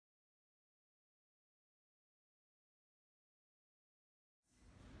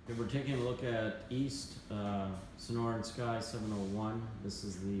Okay, we're taking a look at East Sonoran Sky 701. This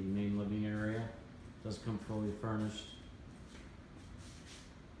is the main living area. It does come fully furnished.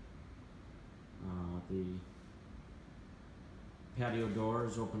 The patio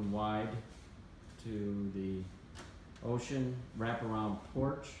doors open wide to the ocean, wraparound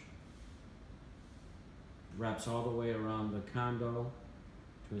porch. Wraps all the way around the condo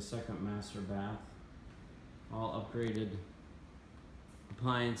to a second master bath. All upgraded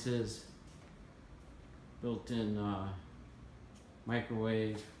appliances, built-in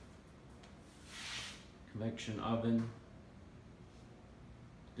microwave, convection oven,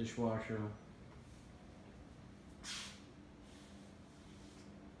 dishwasher,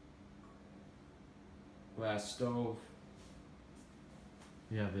 glass stove.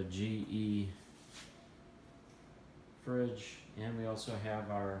 We have a GE fridge, and we also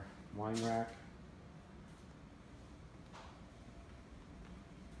have our wine rack.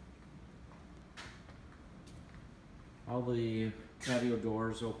 All the patio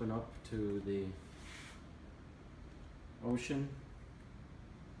doors open up to the ocean.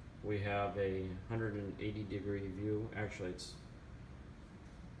 We have a 180-degree view. Actually, it's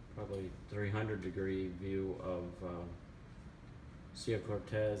probably 300-degree view of Sea of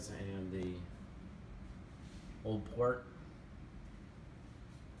Cortez and the Old Port.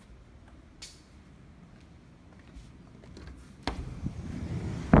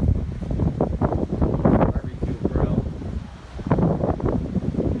 Barbecue grill.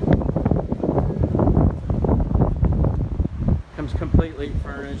 Comes completely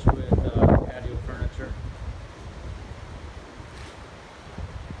furnished with patio furniture.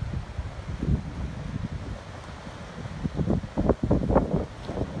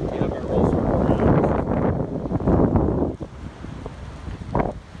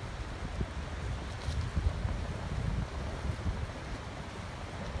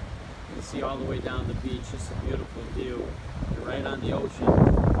 See all the way down the beach. It's a beautiful view. You're right on the ocean.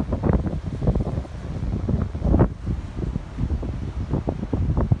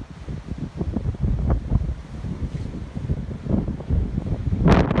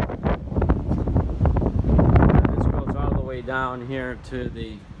 This goes all the way down here to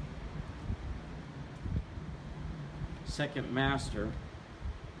the second master,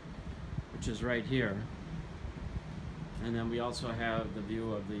 which is right here. And then we also have the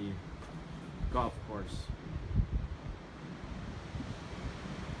view of the golf course.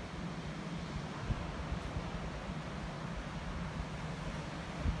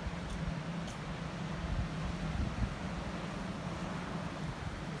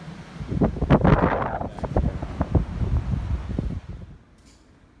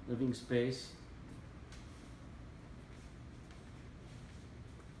 Living space.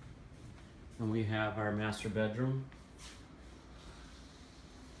 And we have our master bedroom.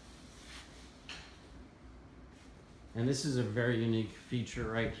 And this is a very unique feature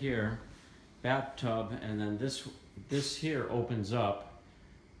right here. Bathtub, and then this here opens up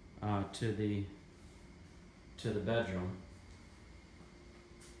to the bedroom.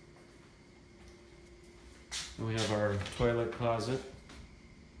 And we have our toilet closet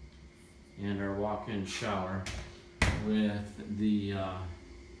and our walk-in shower with the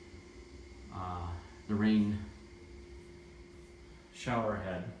rain shower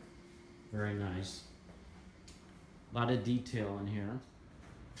head. Very nice. A lot of detail in here.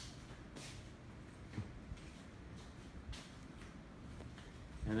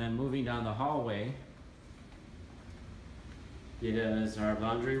 And then moving down the hallway is our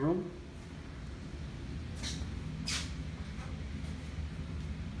laundry room.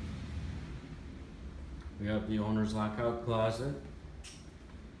 We have the owner's lockout closet.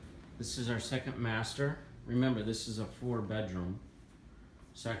 This is our second master. Remember, this is a 4-bedroom.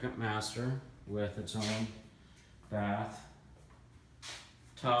 Second master with its own bath,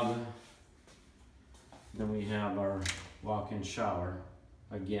 tub. Then we have our walk-in shower,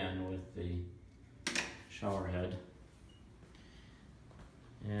 again with the shower head.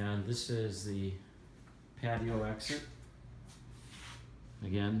 And this is the patio exit.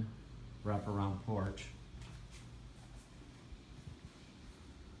 Again, wraparound porch.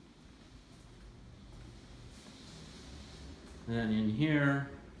 And then in here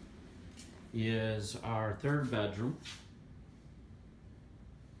is our 3rd bedroom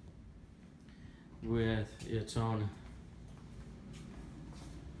with its own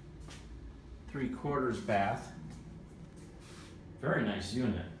 3/4 bath. Very nice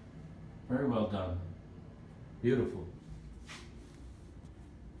unit. Very well done. Beautiful.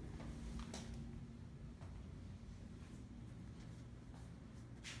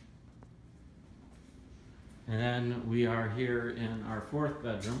 And then we are here in our fourth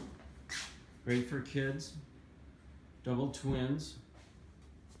bedroom. Great for kids. Double twins.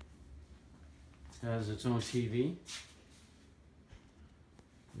 Has its own TV.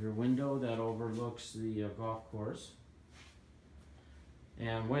 Your window that overlooks the golf course.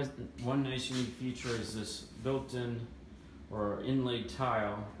 And one nice unique feature is this built-in or inlaid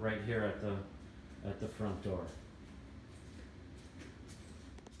tile right here at the front door.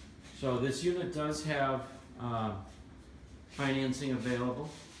 So this unit does have financing available,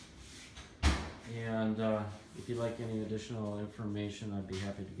 and if you'd like any additional information, I'd be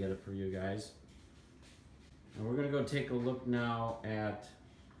happy to get it for you guys. And we're going to go take a look now at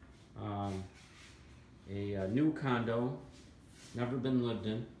a new condo, never been lived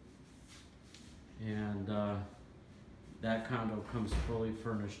in, and that condo comes fully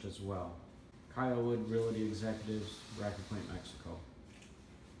furnished as well. Kyle Wood Realty Executives, Rocky Point, Mexico.